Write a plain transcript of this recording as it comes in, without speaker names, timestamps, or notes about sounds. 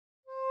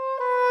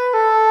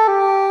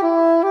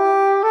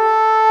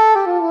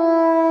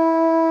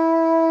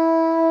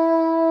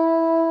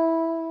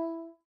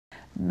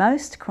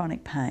Most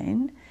chronic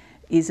pain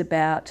is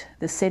about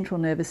the central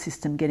nervous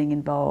system getting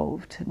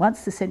involved.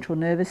 Once the central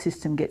nervous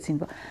system gets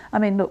involved, I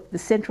mean, look, the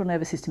central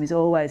nervous system is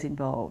always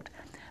involved,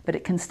 but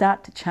it can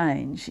start to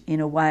change in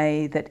a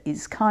way that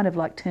is kind of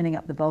like turning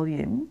up the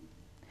volume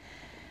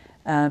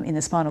in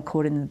the spinal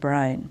cord and in the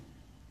brain.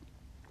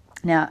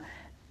 Now,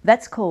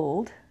 that's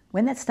called,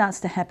 when that starts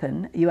to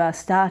happen, you are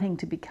starting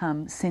to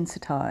become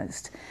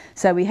sensitised.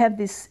 So we have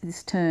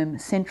this term,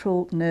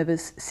 central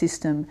nervous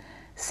system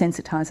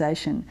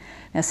sensitisation.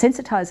 Now,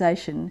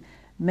 sensitisation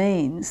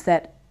means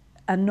that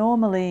a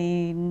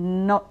normally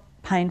not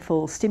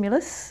painful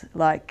stimulus,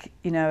 like,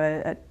 you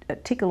know, a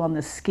tickle on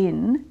the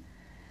skin,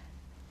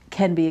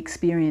 can be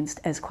experienced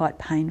as quite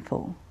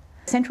painful.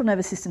 Central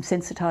nervous system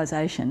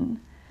sensitisation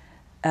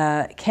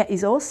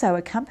is also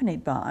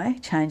accompanied by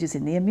changes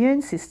in the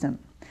immune system.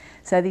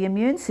 So the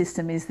immune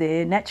system is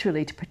there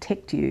naturally to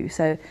protect you.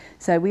 So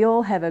we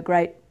all have a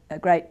great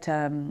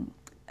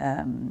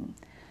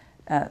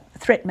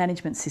threat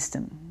management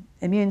system.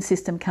 Immune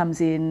system comes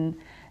in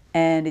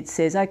and it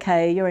says,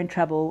 okay, you're in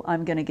trouble,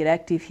 I'm going to get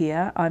active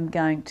here, I'm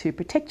going to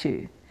protect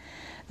you.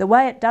 The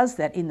way it does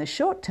that in the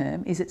short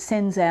term is it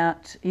sends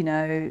out, you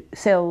know,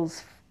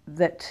 cells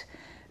that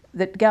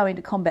go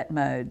into combat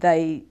mode.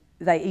 They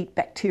eat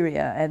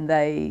bacteria and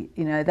they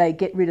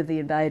get rid of the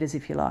invaders,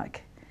 if you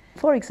like.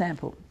 For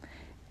example,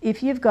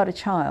 if you've got a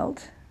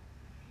child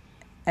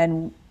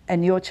and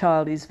your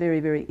child is very,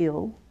 very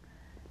ill,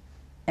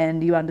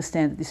 and you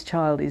understand that this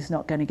child is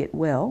not going to get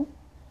well,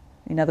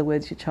 in other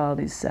words, your child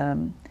is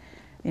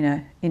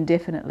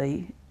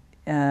indefinitely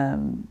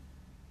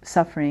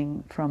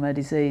suffering from a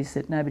disease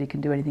that nobody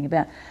can do anything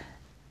about.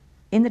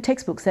 In the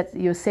textbooks, that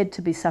you're said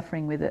to be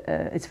suffering with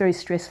it's very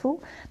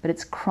stressful, but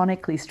it's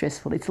chronically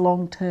stressful. It's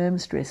long-term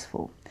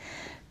stressful.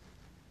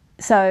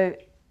 So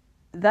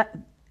that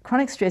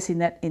chronic stress in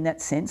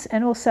that sense,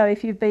 and also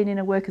if you've been in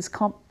a workers'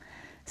 comp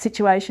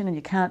situation and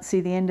you can't see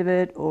the end of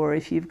it, or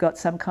if you've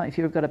got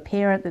a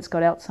parent that's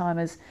got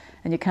Alzheimer's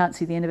and you can't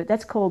see the end of it,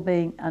 that's called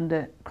being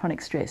under chronic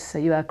stress. So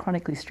you are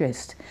chronically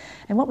stressed.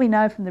 And what we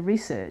know from the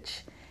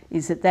research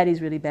is that that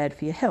is really bad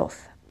for your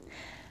health.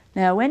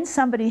 Now, when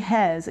somebody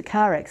has a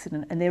car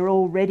accident and they're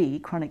already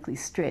chronically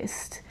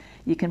stressed,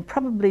 you can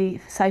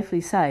probably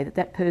safely say that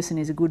that person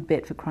is a good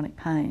bet for chronic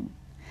pain.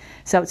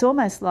 So it's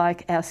almost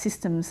like our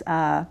systems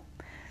are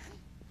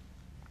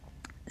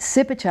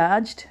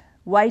supercharged,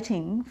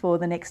 waiting for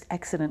the next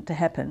accident to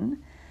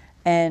happen,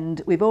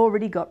 and we've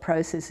already got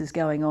processes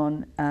going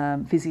on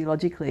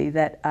physiologically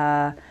that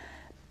are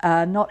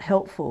not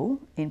helpful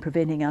in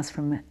preventing us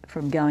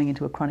from going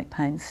into a chronic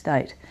pain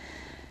state.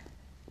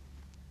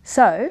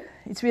 So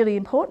it's really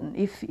important,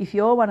 if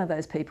you're one of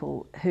those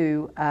people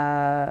who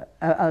are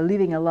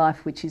living a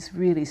life which is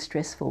really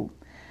stressful,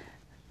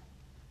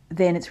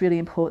 then it's really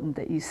important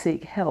that you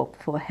seek help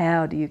for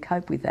how do you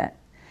cope with that.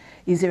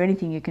 Is there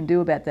anything you can do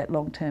about that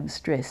long-term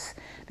stress?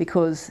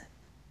 Because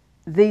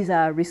these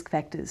are risk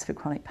factors for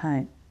chronic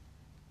pain.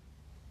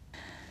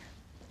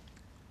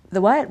 The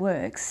way it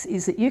works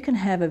is that you can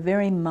have a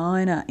very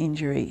minor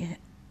injury,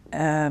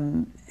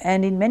 and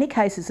in many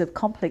cases of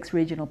complex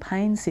regional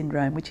pain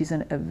syndrome, which is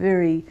a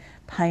very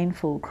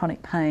painful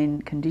chronic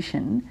pain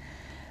condition,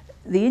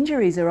 the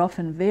injuries are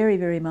often very,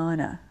 very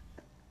minor.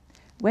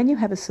 When you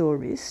have a sore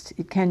wrist,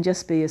 it can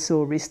just be a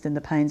sore wrist and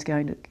the pain's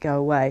going to go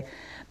away.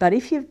 But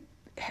if you've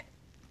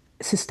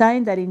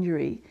sustained that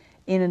injury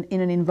in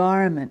an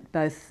environment,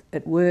 both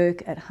at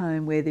work, at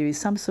home, where there is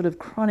some sort of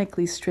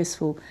chronically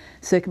stressful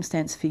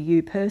circumstance for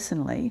you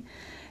personally,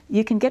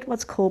 you can get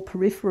what's called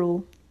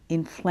peripheral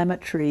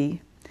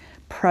inflammatory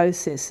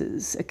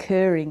processes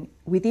occurring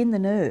within the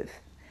nerve.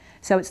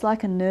 So it's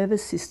like a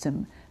nervous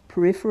system,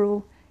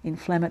 peripheral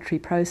inflammatory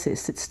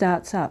process that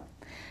starts up.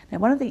 Now,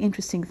 one of the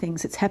interesting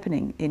things that's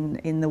happening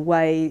in the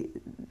way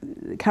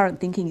current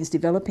thinking is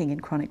developing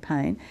in chronic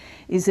pain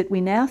is that we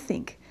now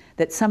think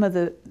that some of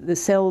the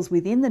cells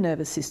within the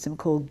nervous system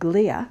called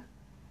glia,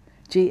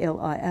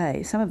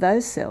 G-L-I-A, some of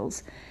those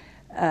cells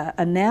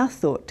are now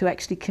thought to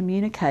actually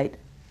communicate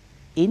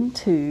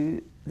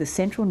into the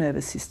central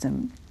nervous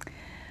system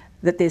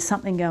that there's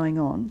something going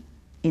on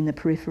in the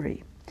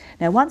periphery.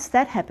 Now, once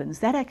that happens,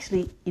 that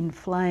actually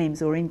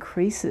inflames or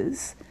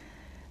increases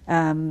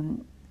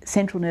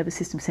central nervous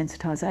system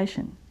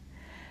sensitisation.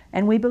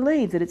 And we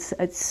believe that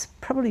it's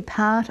probably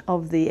part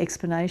of the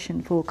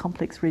explanation for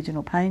complex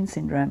regional pain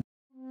syndrome.